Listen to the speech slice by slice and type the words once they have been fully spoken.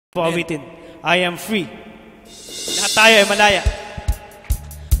Awitin, I am free. Lahat tayo ay malaya.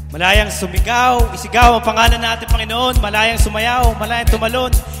 Malayang sumigaw, isigaw ang pangalan natin, Panginoon. Malayang sumayaw, malayang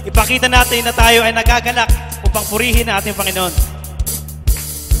tumalon. Ipakita natin na tayo ay nagagalak upang purihin natin, Panginoon.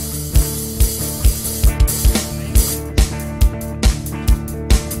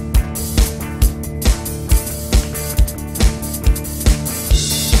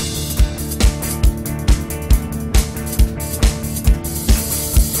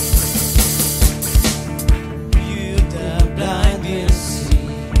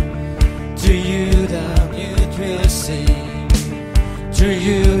 To you the mute will sing, to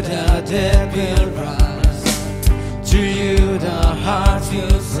you the dead will rise, to you the heart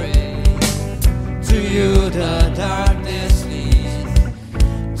will break, to you the darkness leads,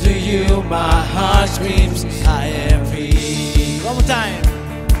 to you my heart screams, I am free. One more time.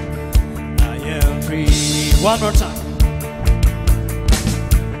 I am free. One more time.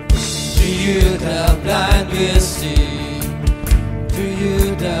 To you the blind will see, to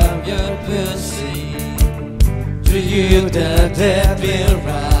you the mute will sing, to you the dead will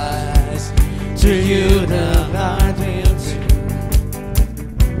rise, to you the blind will sing,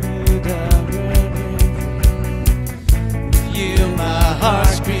 to you my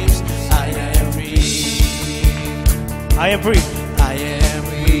heart screams, I am free. I am free. I am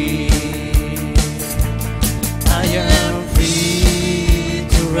free. I am free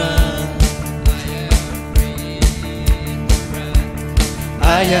to run.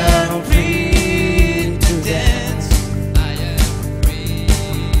 I am free to dance. I am free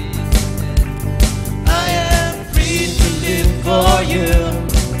to dance. I am free to live for you.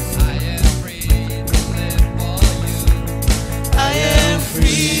 I am free to live for you. I am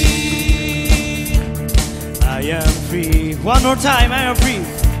free. I am free. One more time. I am free.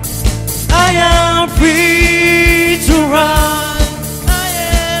 I am free to run. I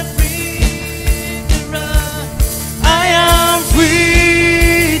am free to run. I am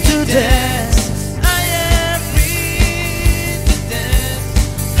free to dance. I am free to dance.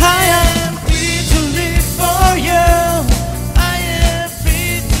 I am free to live for you. I am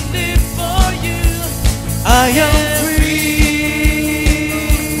free to live for you. I am free.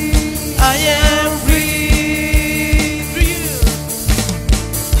 I am free for you.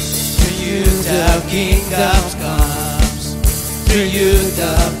 To you the kingdoms comes. To you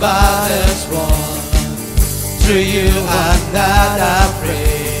the battles won. To you I'm not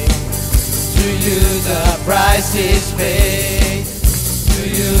afraid. To you the price is paid. To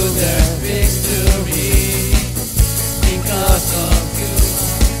you there's victory. Because of you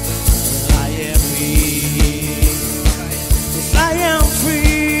I am free. Yes, I am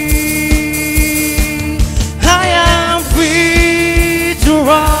free. I am free to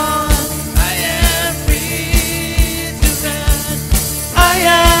run. I am free to run. I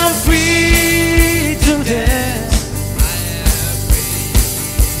am free to dance.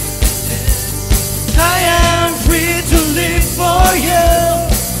 I am free to live for you.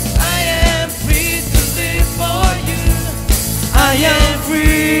 I am free to live for you. I am free.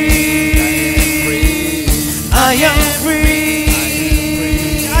 I am free.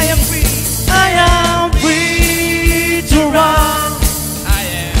 I am free. I am free to run. I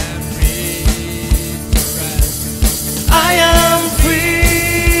am free to run. I am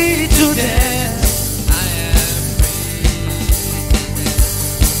free to dance. I am free.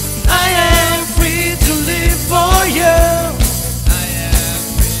 I am free to live for you. I am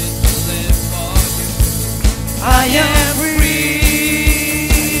free to live for you. I am free.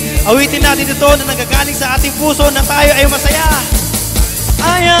 Awitin natin ito na nagagaling sa ating puso na tayo ay masaya.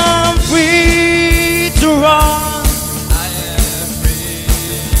 I am free to run. I am free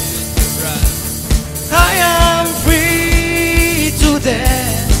to run. I am free to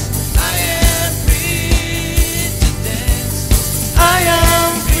dance. I am free to dance. I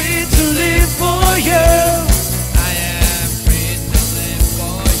am free to live for you. I am free to live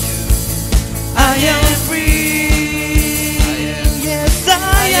for you. I am free. Yes,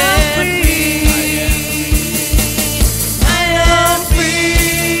 I am free. I am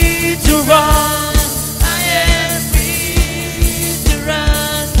free to run. I am free to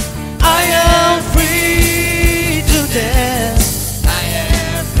run. I am free to dance. I am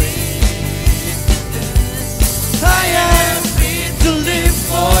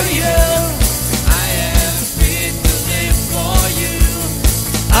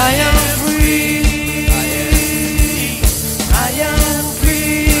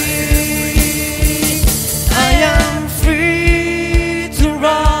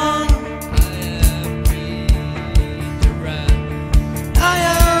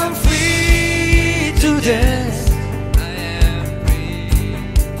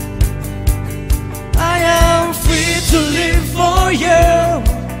for you.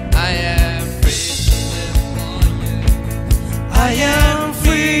 I am free to live for you. I am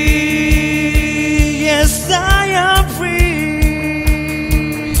free. Yes, I am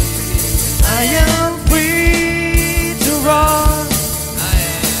free. I am free to run. I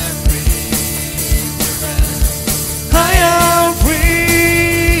am free to run. I am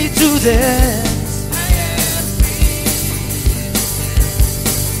free to dance.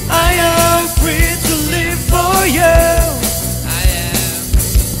 I am free to live for you. I am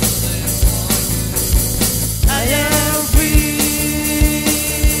I am free.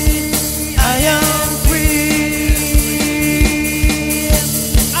 I am free.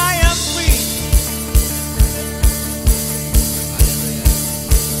 I am free.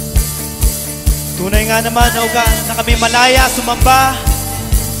 Tunay nga naman, O God, na kami malaya, sumamba.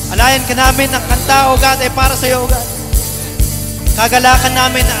 Alayan ka namin ng kanta, O God, ay para sa iyo, O God. Kagalakan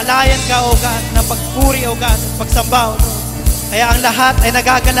namin na alayan ka, O God, na pagpuri, O God, pagsamba, O God. Kaya ang lahat ay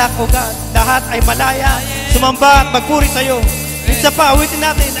nagagalak, O God. Lahat ay malaya, sumamba at magpuri sa iyo. Minsan pa, awitin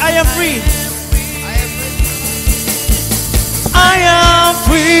natin, I am free. I am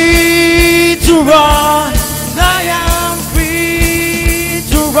free to run. I am free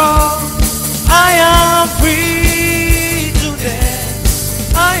to run. I am free to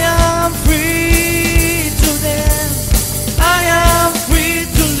dance. I am free to dance. I am free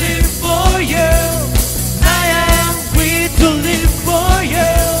to live for you. I am free to live for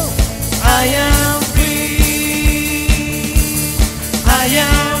you. I am free. I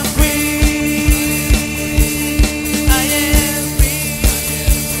am free. I am free.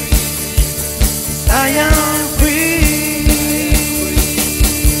 I am free.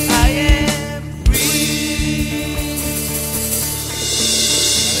 I am free.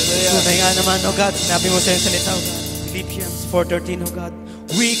 Tunay nga naman, O God, sinabi mo sa iyong salita, O God. Philippians 4:13, O God.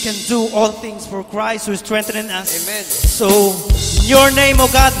 We can do all things for Christ who is strengthening us. Amen. So, in your name, O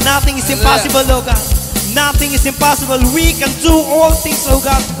God, nothing is impossible, O God. Nothing is impossible. We can do all things, O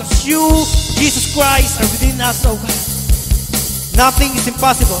God, because you, Jesus Christ, are within us, O God. Nothing is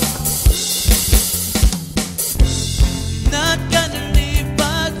impossible. Not gonna live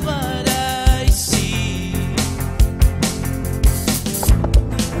by what I see.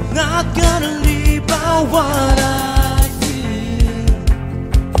 Not gonna live by what I feel.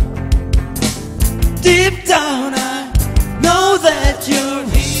 Deep down I know that you're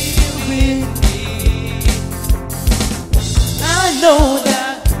here with me. I know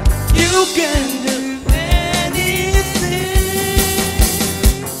that you can do anything.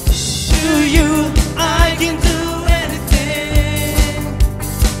 To you I can do anything.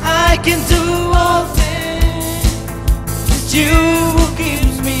 I can do all things. It's you who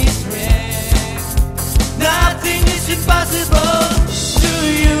gives me strength. Nothing is impossible to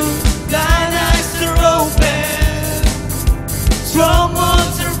you. Blind eyes are open. Strong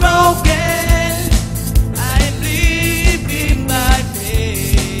ones are broken. I live in my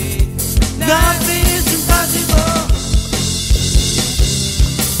faith. Nothing is impossible.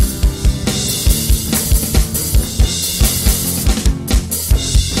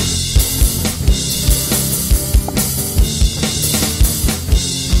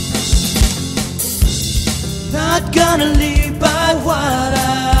 Not gonna live by what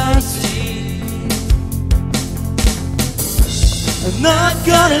I see. I'm not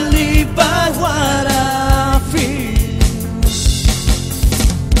gonna live by what I feel.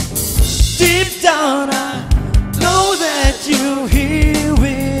 Deep down I know that you're here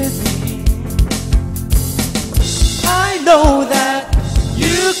with me. I know that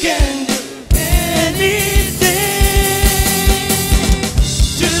you can do anything.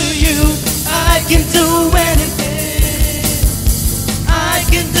 To you I can do anything. I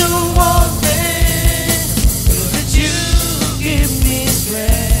can do all things. That you give me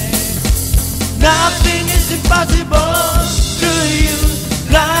strength. Nothing is impossible to you.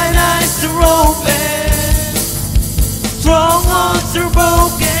 Blind eyes are open. Strong hearts are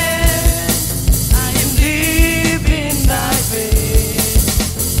broken. I am living by faith.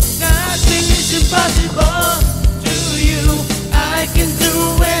 Nothing is impossible to you. I can do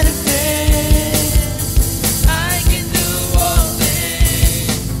anything. I can do all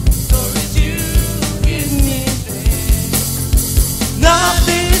things. For it's you give me strength.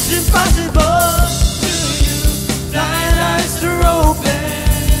 Nothing is impossible to you. Blind eyes are open.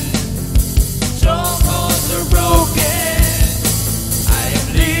 Strong hearts are broken. I am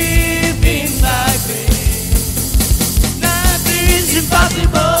living by faith. Nothing is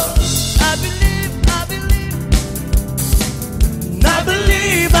impossible. I believe, I believe. I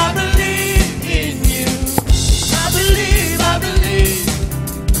believe, I believe in you. I believe, I believe.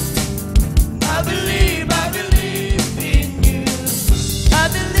 I believe, I believe in you.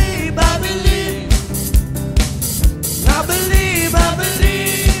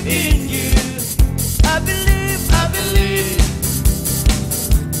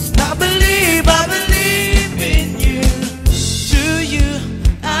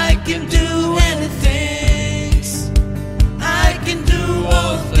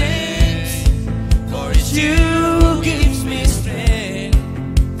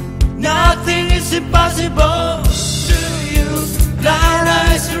 is impossible to you. Blind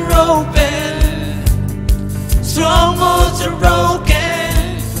eyes are open, strongholds are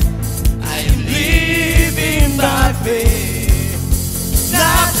broken. I am living by faith.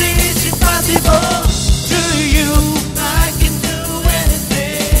 Nothing is impossible to you. I can do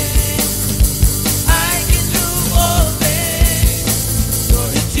anything. I can do all things.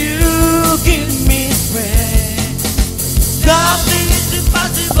 Lord, that you give me strength. Nothing is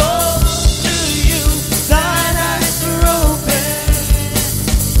impossible to you. Thine eyes are open,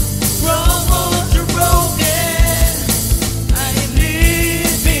 strongholds are broken. I am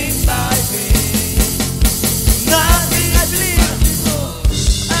living by faith. Nothing I believe.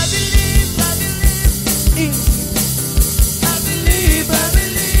 I believe in. I believe in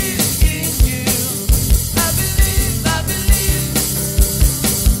you. I believe in you. I believe in you.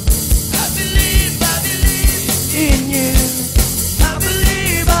 I believe in you.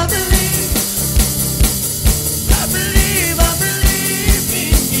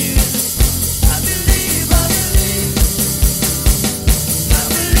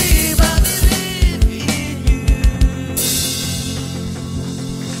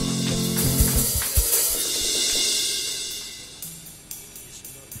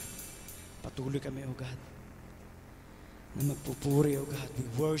 Patuloy kami, O God, na magpupuri, O God. We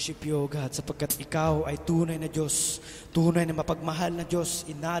worship you, O God, sapagkat ikaw ay tunay na Diyos, tunay na mapagmahal na Diyos.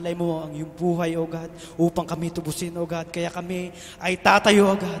 Inalay mo ang iyong buhay, O God, upang kami tubusin, O God. Kaya kami ay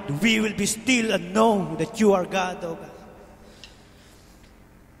tatayo, O God. We will be still and know that you are God, O God.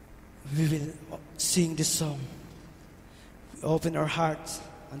 We will sing this song. We open our hearts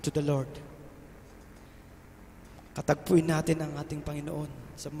unto the Lord. Katagpuin natin ang ating Panginoon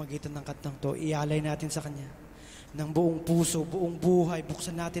sa magitan ng kantang to. Ialay natin sa Kanya ng buong puso, buong buhay.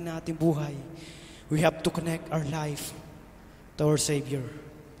 Buksan natin ang ating buhay. We have to connect our life to our Savior,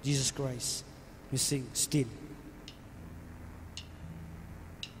 Jesus Christ. We sing still.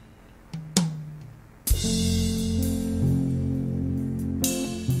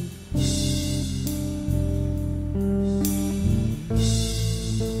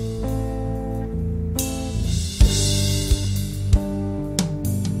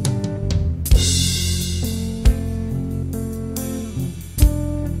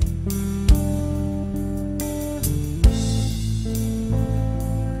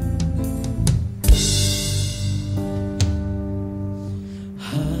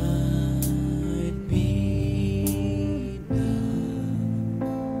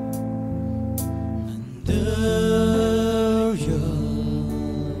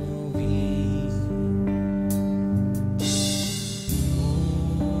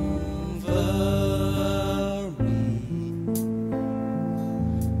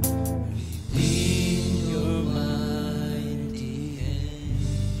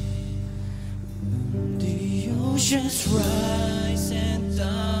 Oceans rise and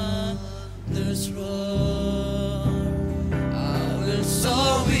thunders roar. I will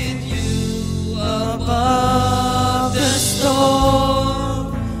soar with you above the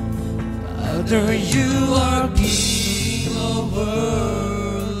storm. Father, you are King of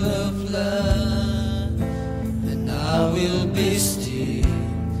world of love, and I will be still,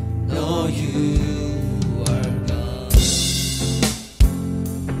 know you are God.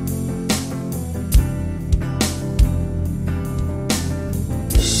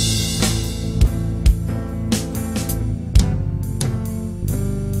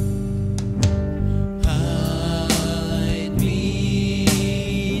 Hide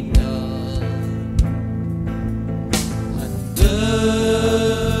me now under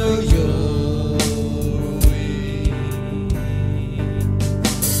your wing.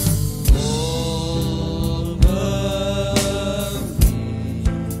 Over me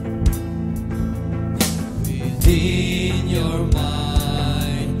within your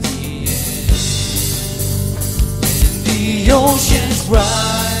mighty hand. When the oceans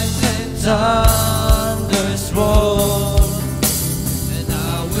rise and thunders roar, and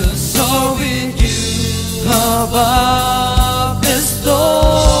I will soar with you above the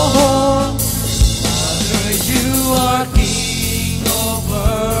storm. Father, you are King of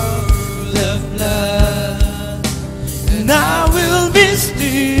world of blood, and I will be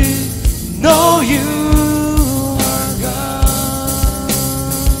still, know you are God.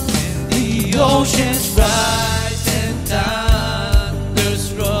 When the oceans rise and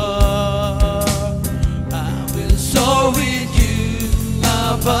thunders roar, I will soar with you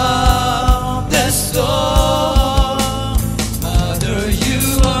above the storm.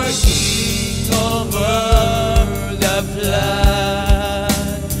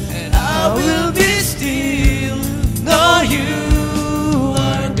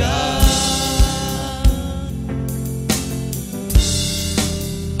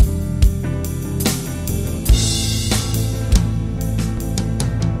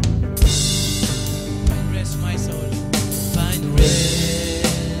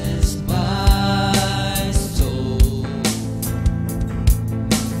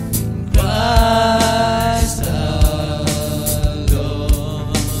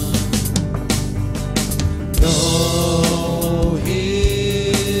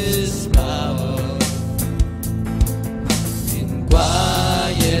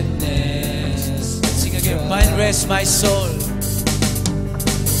 rest my soul.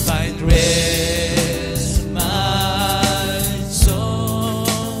 Find rest my soul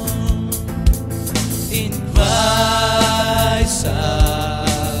in Christ alone.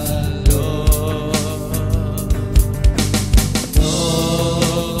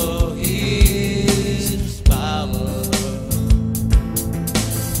 Know His power,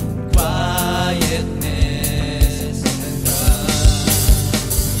 quietness and love.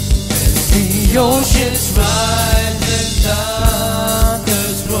 When the oceans rise and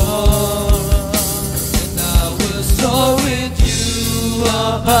thunders roar, and I will soar with you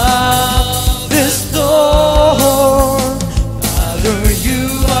above the storm. Father, you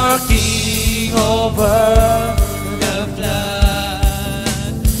are King over the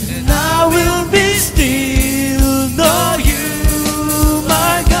flood, and I will be still, know you,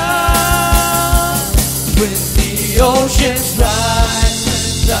 my God. When the oceans rise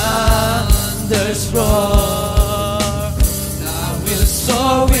and thunders roar, I will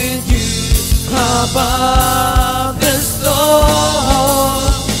soar with you above the storm.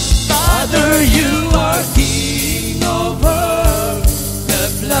 Father, you are King over the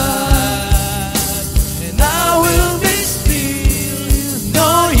flood, and I will be still,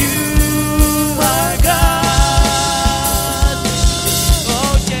 know you, my God.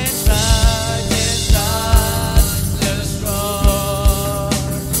 Oceans rise and thunders roar,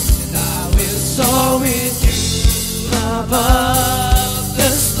 and I will soar with you above the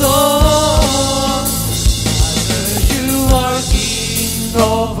storm. Father, you are King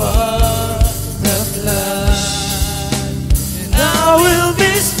over the flood, and I will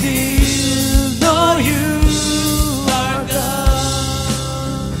be still, know you are God.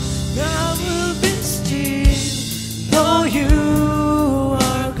 I will be still, know you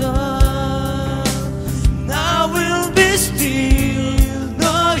are God. I will be still,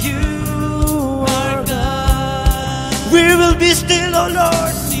 know you are God. We will be still, oh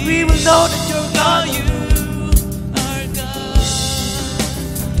Lord. We will know that you're God. You are God.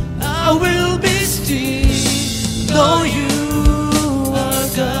 I will be still, know you are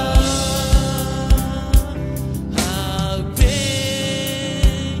God. How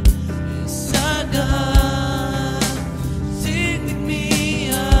great is our God? Sing with me,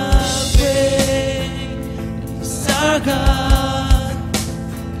 how great is our God?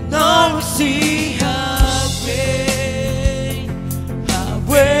 Now we see how great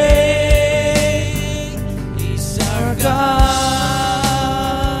is our God.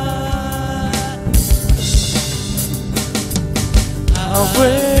 How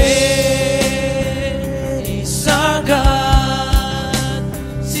great is our God?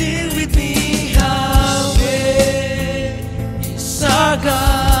 Sing with me, how great is our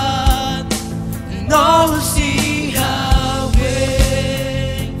God? And all will see how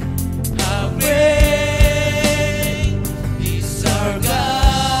great is our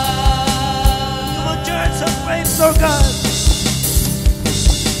God. Come on, church, some praise our God.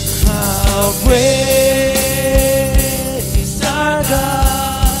 How great is our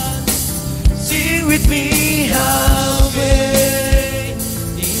God? Sing with me, how great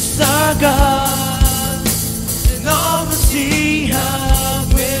is our God? And all will see how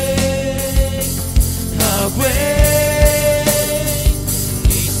great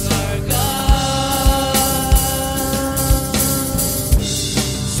is our God.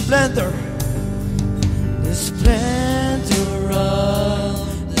 Splendor. The splendor of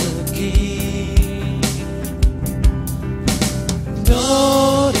the King,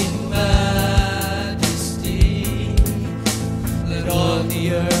 Lord in majesty. Let all the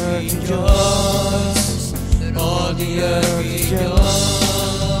earth rejoice. Let all the earth rejoice.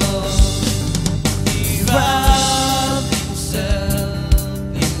 He wrapped himself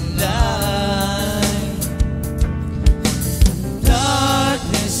in light.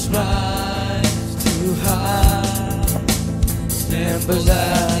 Darkness rise to hide. Tremble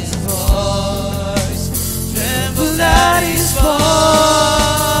at his voice. Tremble at his voice.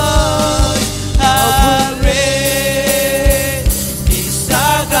 How great is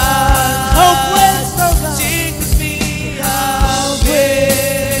our God? How great is our God? Sing with me, how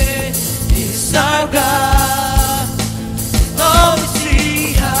great is our God? Oh, we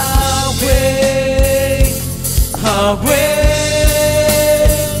see how great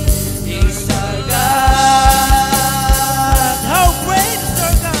is our God. How great is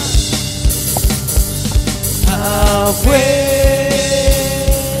our God? How great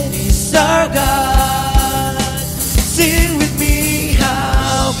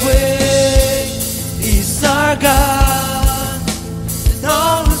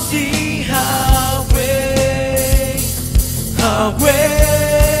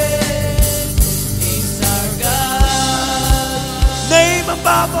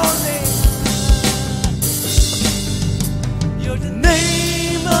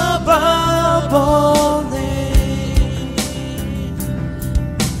ineffable name.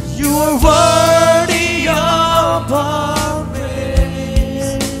 You are worthy of our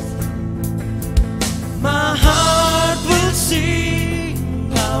praise. My heart will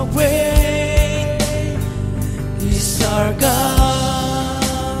sing, how great is our God.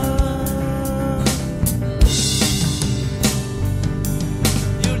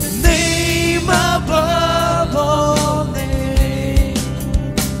 You're the name above all names.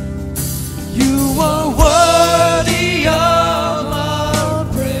 You are worthy of our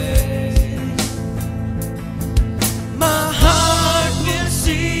praise. My heart will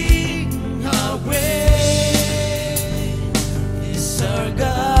sing, how great is our God.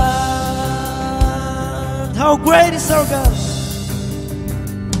 How great is our God.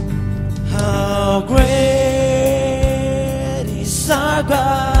 How great is our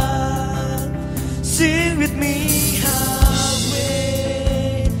God. Sing with me, how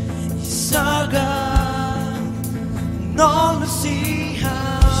great is our God. And all will see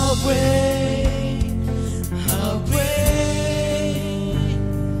how great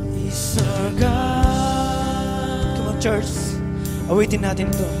is our God. Come on, church. Awitin natin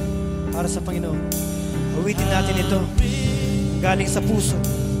ito para sa Panginoon. Awitin natin ito galing sa puso.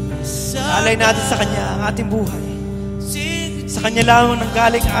 Alay natin sa Kanya ang ating buhay. Sa Kanya lamang nang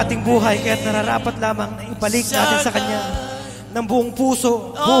galing ang ating buhay, kaya't nararapat lamang na ibalik natin sa Kanya ng buong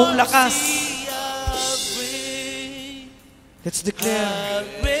puso, buong lakas. Let's declare,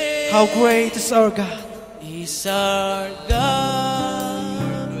 how great is our God. Is our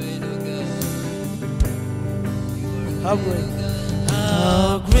God. How great.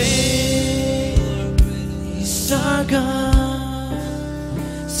 How great is our God.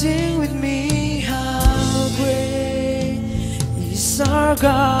 Sing with me, how great is our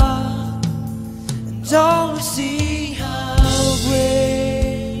God. And all will see how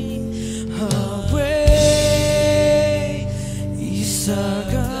great is our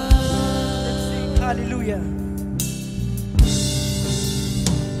God. Let's sing hallelujah.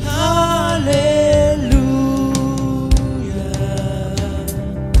 Hallelujah.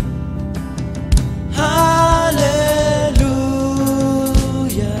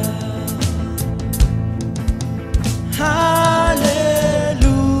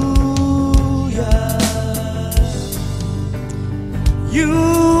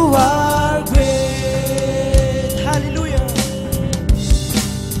 You are great. Hallelujah.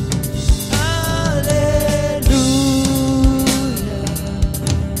 Hallelujah.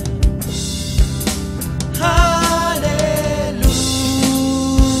 Hallelujah.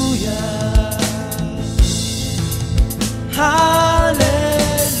 Hallelujah.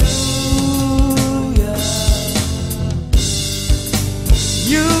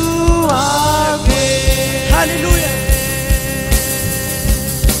 You are great. Hallelujah.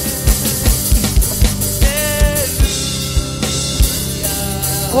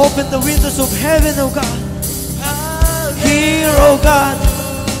 Open the windows of heaven, O God. Hear, O God,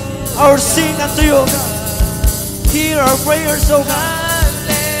 our sing unto you, O God. Hear our prayers, O God.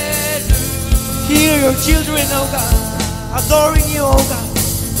 Hear your children, O God, adoring you, O God,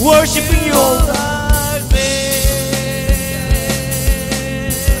 worshiping you, O God.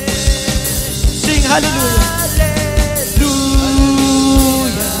 Sing hallelujah.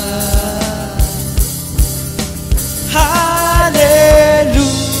 Hallelujah.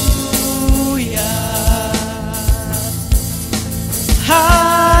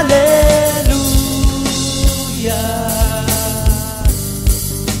 Hallelujah.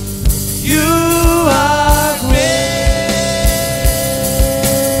 You are great.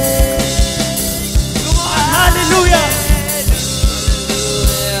 Come on, hallelujah.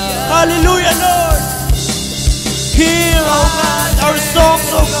 Hallelujah, Lord. Hear, oh God, our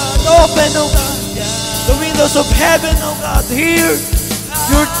songs, oh God. Open, oh God, the windows of heaven, oh God. Hear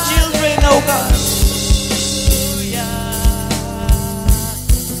your children, oh God.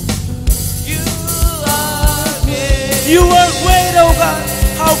 You are great, oh God.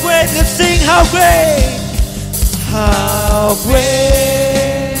 How great. Let's sing, how great. How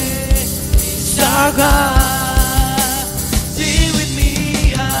great is our God. Sing with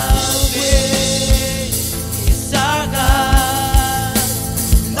me, how great is our God.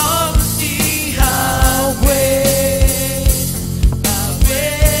 And all will see how great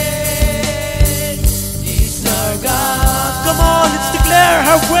is our God. Come on, let's declare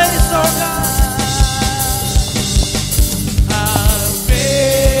how great is our God.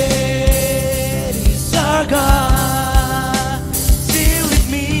 God, sing with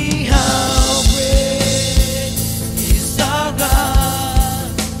me, how great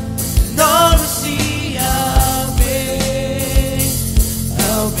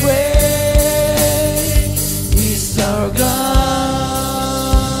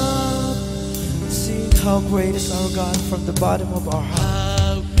great is our God from the bottom of our heart.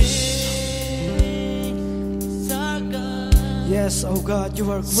 How great is our God. Yes, oh God,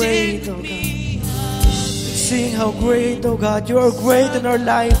 you are great, Sing oh God. me Sing how great, oh God, you are great in our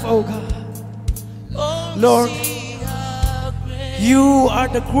life, oh God. oh, Lord, see how great you are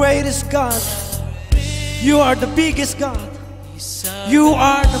the greatest God. You are the biggest God. is our You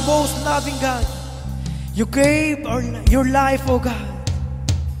are the most loving God. You gave your life, oh God,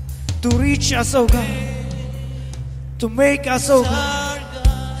 to reach us, oh God, to make us, oh God,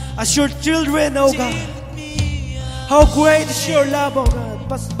 as your children, oh God. How great is your love, oh God.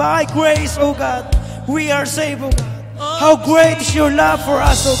 But by grace, oh God, we are saved, oh God. How great is your love for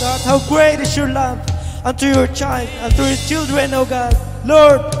us, oh God. How great is your love unto your child, unto your children, oh God.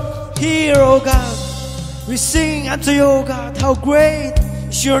 Lord, hear, oh God, we sing unto you, oh God. How great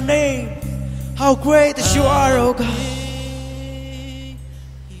is your name. How great as you are, oh God.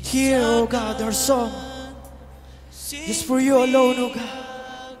 Hear, oh God, our song. Just for you alone, oh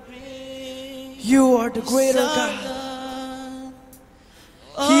God. You are the greater God.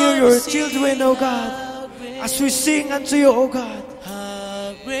 Hear your children, oh God, as we sing unto you, oh God.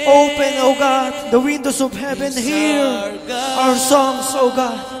 Open, oh God, the windows of heaven. Hear our songs, oh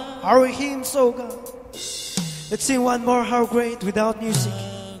God, our hymns, oh God. Let's sing one more, how great, without music.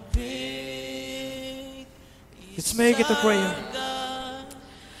 Let's make it a prayer.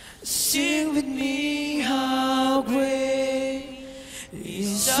 Sing with me, how great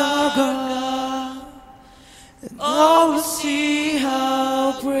is our God. And all will see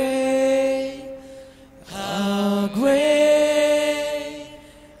how great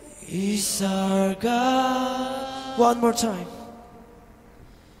is our God. One more time.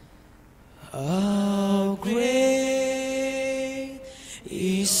 How great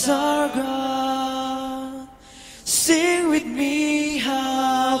is our God. Sing with me,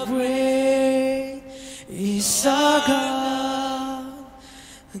 how great is our God.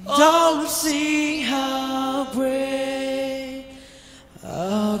 And all will see how great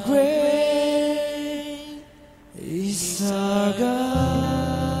is our God.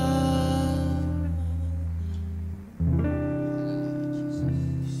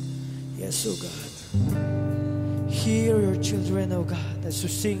 Yes, oh God. Hear your children, oh God, as we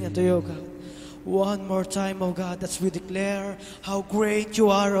sing unto you, oh God. One more time, oh God, as we declare how great you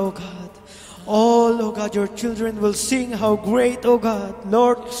are, oh God. All, oh God, your children will sing how great, oh God.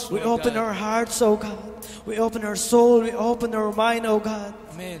 Lord, we open our hearts, oh God. We open our soul, we open our mind, oh God.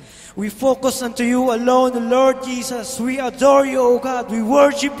 Amen. We focus unto you alone, Lord Jesus. We adore you, oh God. We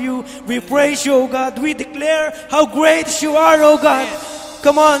worship you. We praise you, oh God. We declare how great you are, oh God.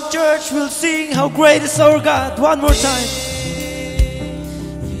 Come on, church, we'll sing how great is our God. One more time.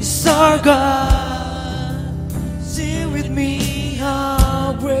 Is our God. Sing with me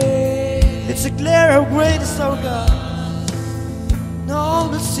how great. Let's declare how great is our God. Now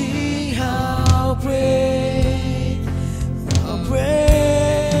we'll see how great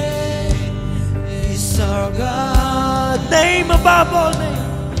is our God. Name above all names.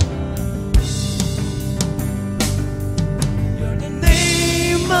 You're the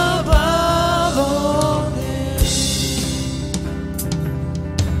name above all names.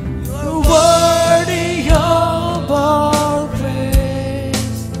 You're worthy of our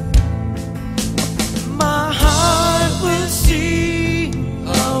praise. My heart will sing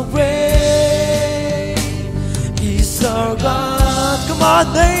how great is our God. Come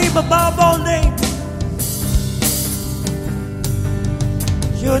on, name above all names.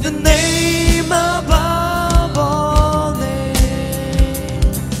 You're the name above all names.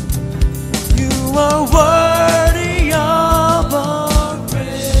 You are worthy of our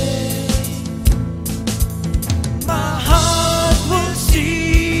praise. My heart will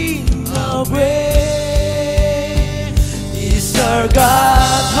sing how great is our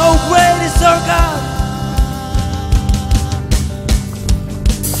God. How great is our God.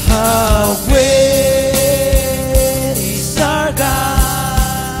 How great is our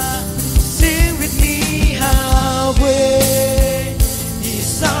God. Sing with me, how great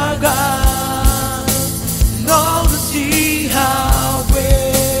is our God. And all to see how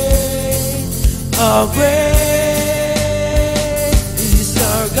great is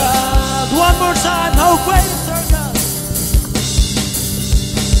our God. One more time, how great is our God.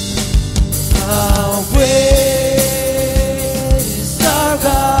 How great is our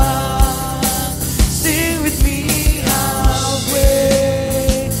God. Sing with me, how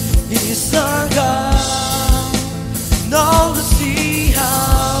great is our God. And all to see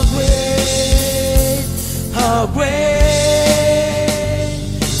how great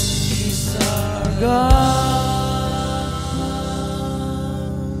is our God.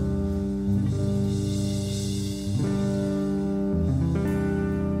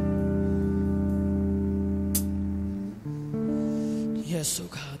 oh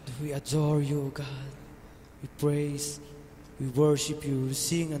God, we adore you, oh God. We praise, we worship you, we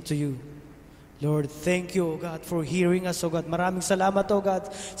sing unto you. Lord, thank you, O God, for hearing us, O God. Maraming salamat, O God,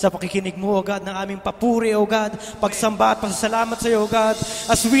 sa pakikinig mo, O God, ng aming papuri, O God, pagsamba at pasasalamat sa iyo, O God,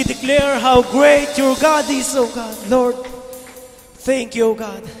 as we declare how great your God is, O God. Lord, thank you, O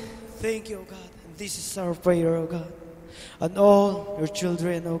God. Thank you, O God. And this is our prayer, O God. And all your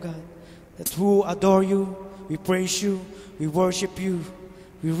children, O God, that who adore you, we praise you, we worship you,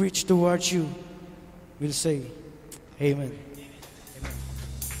 we reach towards you, we'll say, Amen.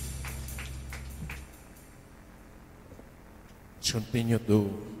 Continue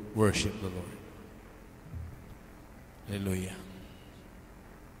to worship the Lord. Hallelujah.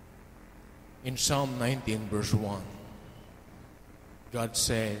 In Psalm 19 verse 1, God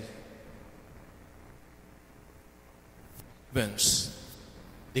said, heavens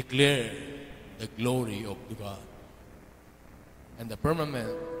declare the glory of the God, and the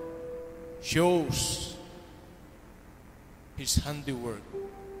firmament shows His handiwork.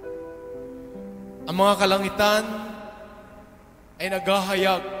 Ang mga kalangitan ay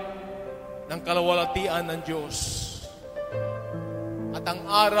naghahayag ng kalawalatian ng Diyos. At ang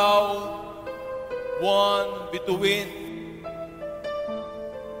araw, buwan, bituin,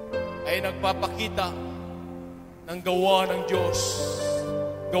 ay nagpapakita ng gawa ng Diyos,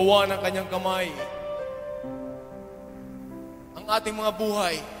 gawa ng kanyang kamay. Ang ating mga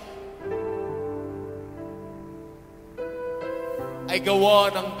buhay ay gawa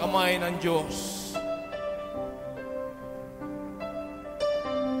ng kamay ng Diyos.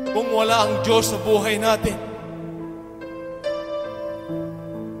 Kung wala ang Diyos sa buhay natin,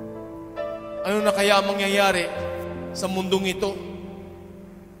 ano na kaya ang mangyayari sa mundong ito?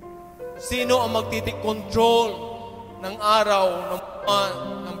 Sino ang magtitik control ng araw, ng buwan,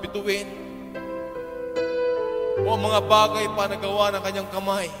 ng bituin? O ang mga bagay pa na gawa ng kanyang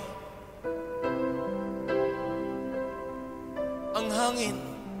kamay? Ang hangin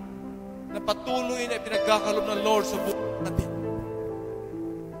na patuloy na pinagkakalob ng Lord sa buhay natin.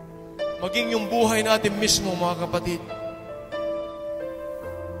 Maging yung buhay natin mismo, mga kapatid.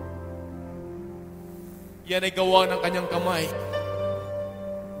 Yan ay gawa ng kanyang kamay.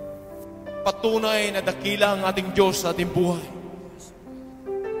 Patunay na dakila ang ating Diyos sa ating buhay.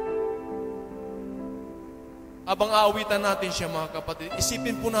 Habang aawitan natin siya, mga kapatid,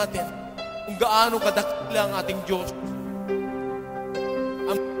 isipin po natin kung gaano kadakila ang ating Diyos.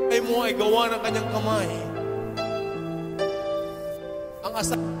 Ang buhay mo ay gawa ng kanyang kamay. Ang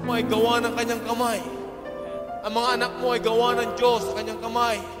asawa mo ay gawa ng kanyang kamay. Ang mga anak mo ay gawa ng Diyos sa kanyang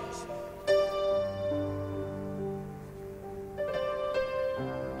kamay.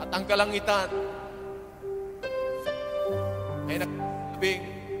 At ang kalangitan ay nagsabing,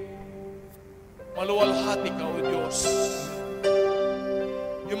 maluwalhati ka, O Diyos.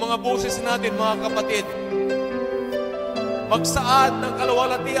 Yung mga boses natin, mga kapatid, magsaad ng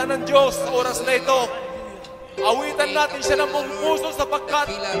kaluwalhatian ng Diyos sa oras na ito. Awitan natin siya ng buong puso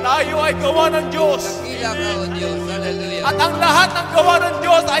sapagkat tayo ay gawa ng Diyos. At ang lahat ng gawa ng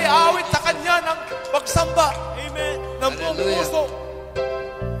Diyos ay awit sa Kanya ng pagsamba. Amen. Ng buong puso.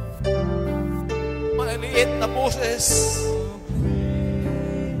 Maliit na boses.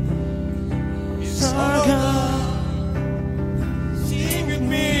 Is our God. Sing with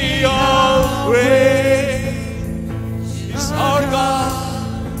me, how great is our God.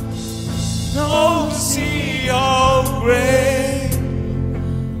 Oh, see how great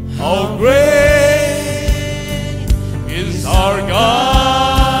is our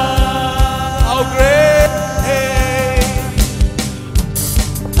God. How great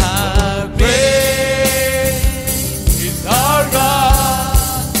is our God.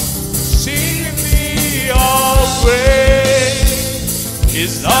 Sing with me, how great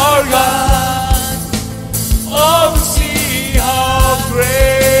is our God. Oh, see how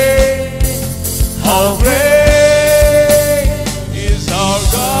great is our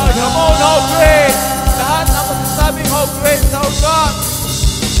God. Come on, how great. Lahat na magsasabing how great is our God.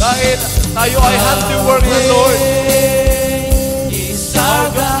 Dahil tayo ay handiwork ng Lord. Is our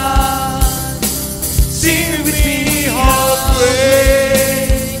God. Sing with me, how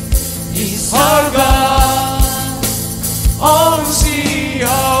great is our God. Oh, see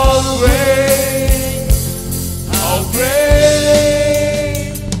how great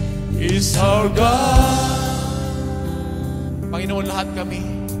is our God. Panginoon, lahat kami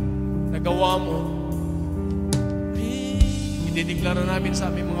nagawa mo. Idideklara namin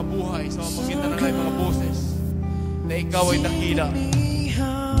sa aming mga buhay, sa pamagitan ng aming mga boses, na Ikaw ay dakila.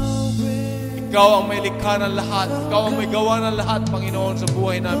 Ikaw ang may likha ng lahat. Ikaw ang may gawa ng lahat, Panginoon, sa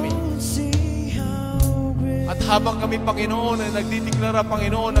buhay namin. At habang kami, Panginoon, ay nagdideklara,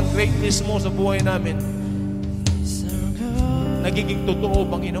 Panginoon, ang greatness mo sa buhay namin, nagiging totoo,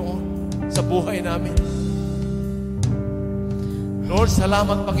 Panginoon, sa buhay namin. Lord,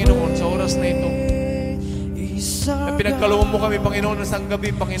 salamat, Panginoon, sa oras na ito. Na pinagkalooban mo kami, Panginoon, na isang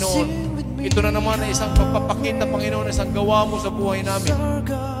gabi, Panginoon. Ito na naman ay isang pagpapakita, Panginoon, na isang gawa mo sa buhay namin.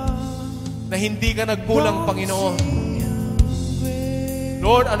 Na hindi ka nagkulang, Panginoon.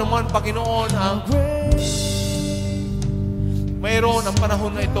 Lord, anuman, Panginoon, ang mayroon ang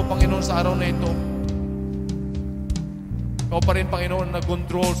panahon na ito, Panginoon, sa araw na ito. Ikaw pa rin, Panginoon,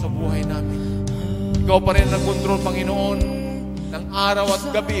 nag-control sa buhay namin. Ikaw pa rin nag-control, Panginoon, ng araw at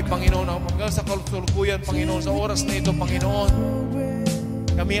gabi, Panginoon, hanggang sa kalusuyan, Panginoon, sa oras na ito, Panginoon.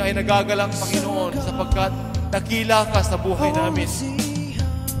 Kami ay nagagalang, Panginoon, sapagkat dakila ka sa buhay namin.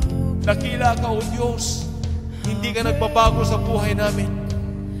 Dakila ka, O Diyos. Hindi ka nagbabago sa buhay namin.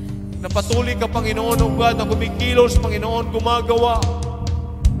 Napatuloy ka, Panginoon, O God, na kumikilos, Panginoon, gumagawa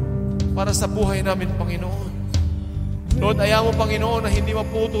para sa buhay namin, Panginoon. Lord, ayaw mo, Panginoon, na hindi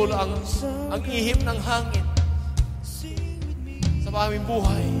maputol ang ihip ng hangin sa aming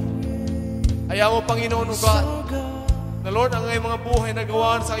buhay. Ayaw mo, Panginoon, O God, na Lord, ang mga buhay na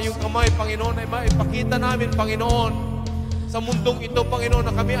gawaan sa iyong kamay, Panginoon, ay maipakita namin, Panginoon, sa mundong ito, Panginoon,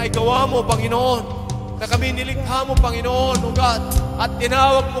 na kami ay gawa mo, Panginoon, na kami nilikha mo, Panginoon, O God, at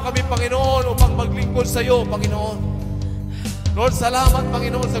tinawag mo kami, Panginoon, upang maglingkod sa iyo, Panginoon. Lord, salamat,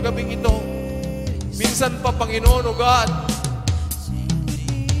 Panginoon, sa gabing ito. Minsan pa, Panginoon, O God,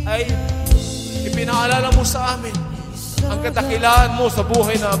 ay ipinaalala mo sa amin ang kadakilaan mo sa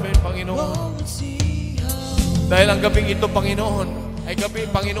buhay namin, Panginoon. Dahil ang gabing ito, Panginoon, ay gabi,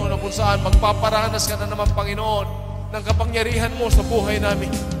 Panginoon, na kung saan magpaparanas ka na naman, Panginoon, ng kapangyarihan mo sa buhay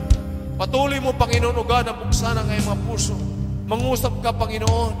namin. Patuloy mo, Panginoon, O God, na buksan ang iyong mga puso. Mangusap ka,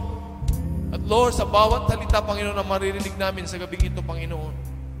 Panginoon. At Lord, sa bawat salita, Panginoon, na maririnig namin sa gabing ito, Panginoon,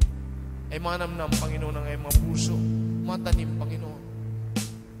 ay manamnam, Panginoon, ang iyong mga puso. Matanim, Panginoon.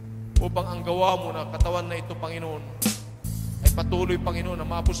 Upang ang gawa mo na katawan na ito, Panginoon, ay patuloy, Panginoon, na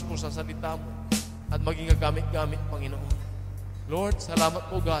mapuspo sa salita mo at maging gamit-gamit, Panginoon. Lord, salamat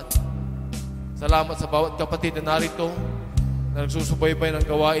po, God. Salamat sa bawat kapatid na narito na nagsusubaybay ng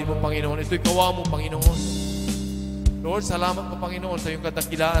gawain mo, Panginoon. Ito'y gawa mo, Panginoon. Lord, salamat po, Panginoon, sa iyong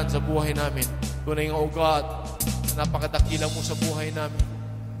kadakilaan sa buhay namin. Tunay nga, O God, na napakadakila mo sa buhay namin.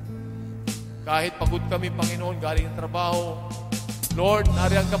 Kahit pagod kami, Panginoon, galing ng trabaho, Lord,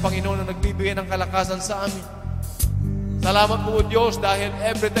 nariyan ka, Panginoon, na nagbibigay ng kalakasan sa amin. Salamat po, O Diyos, dahil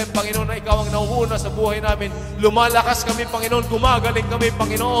every time, Panginoon, na ikaw ang nauuna sa buhay namin, lumalakas kami, Panginoon, gumagaling kami,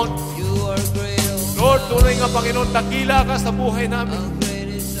 Panginoon. You are great, Lord, tunay nga, Panginoon, dakila ka sa buhay namin.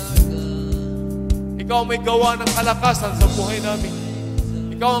 Ikaw may gawa ng kalakasan sa buhay namin.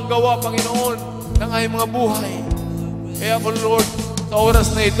 Ikaw ang gawa, Panginoon, ng aming mga buhay. Kaya po, Lord, sa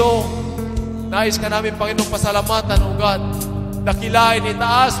oras na ito, nais ka namin, Panginoon, pasalamatan, O God. Dakilain,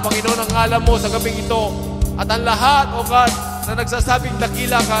 itaas, Panginoon, ang alam mo sa gabing ito. At ang lahat, O God, na nagsasabing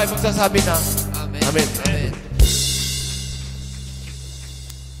dakila ka, ay magsasabi na, Amen. Amen.